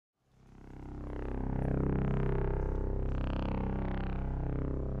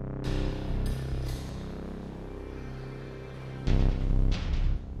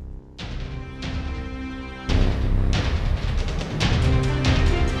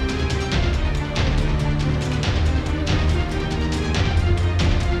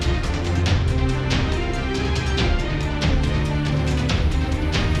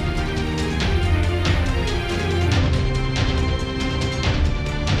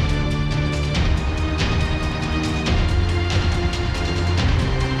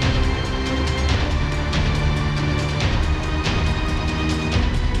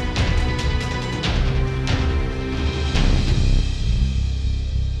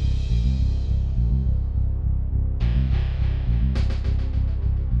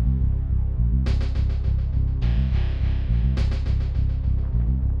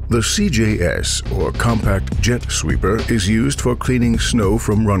The CJS, or Compact Jet Sweeper, is used for cleaning snow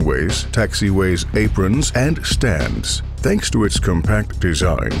from runways, taxiways, aprons, and stands. Thanks to its compact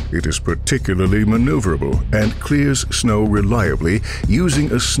design, it is particularly maneuverable and clears snow reliably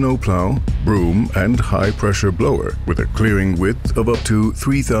using a snowplow, broom, and high-pressure blower with a clearing width of up to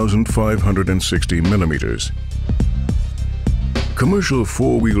 3,560 millimeters. Commercial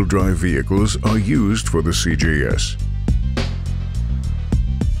four-wheel drive vehicles are used for the CJS.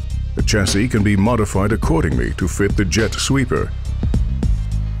 The chassis can be modified accordingly to fit the jet sweeper.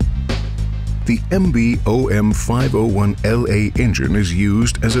 The Aebi OM501LA engine is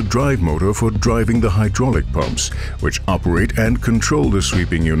used as a drive motor for driving the hydraulic pumps, which operate and control the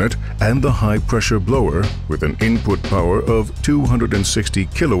sweeping unit and the high-pressure blower with an input power of 260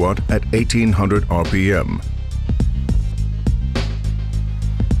 kilowatt at 1800 RPM.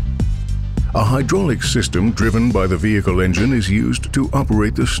 A hydraulic system driven by the vehicle engine is used to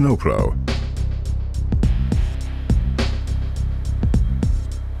operate the snowplow.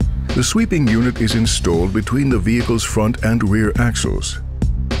 The sweeping unit is installed between the vehicle's front and rear axles.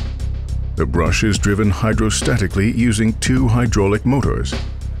 The brush is driven hydrostatically using two hydraulic motors.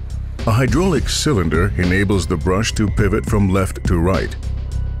 A hydraulic cylinder enables the brush to pivot from left to right.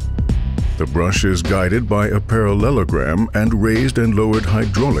 The brush is guided by a parallelogram and raised and lowered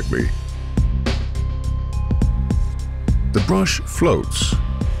hydraulically. The brush floats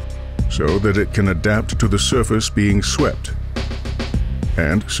so that it can adapt to the surface being swept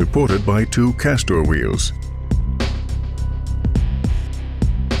and supported by two castor wheels.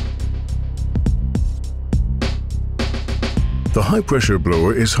 The high-pressure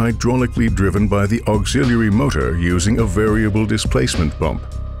blower is hydraulically driven by the auxiliary motor using a variable displacement pump.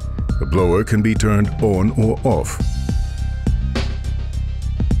 The blower can be turned on or off.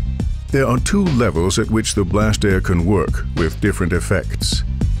 There are two levels at which the blast air can work, with different effects.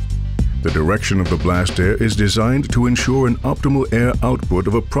 The direction of the blast air is designed to ensure an optimal air output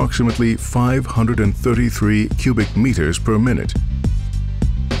of approximately 533 cubic meters per minute.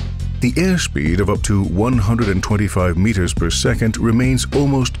 The airspeed of up to 125 meters per second remains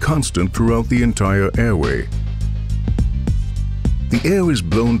almost constant throughout the entire airway. The air is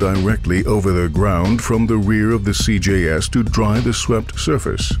blown directly over the ground from the rear of the CJS to dry the swept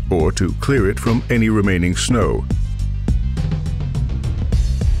surface or to clear it from any remaining snow.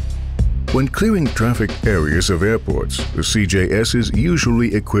 When clearing traffic areas of airports, the CJS is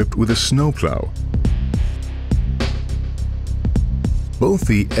usually equipped with a snowplow. Both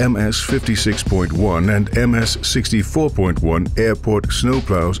the MS56.1 and MS64.1 airport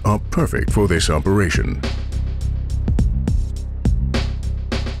snowplows are perfect for this operation.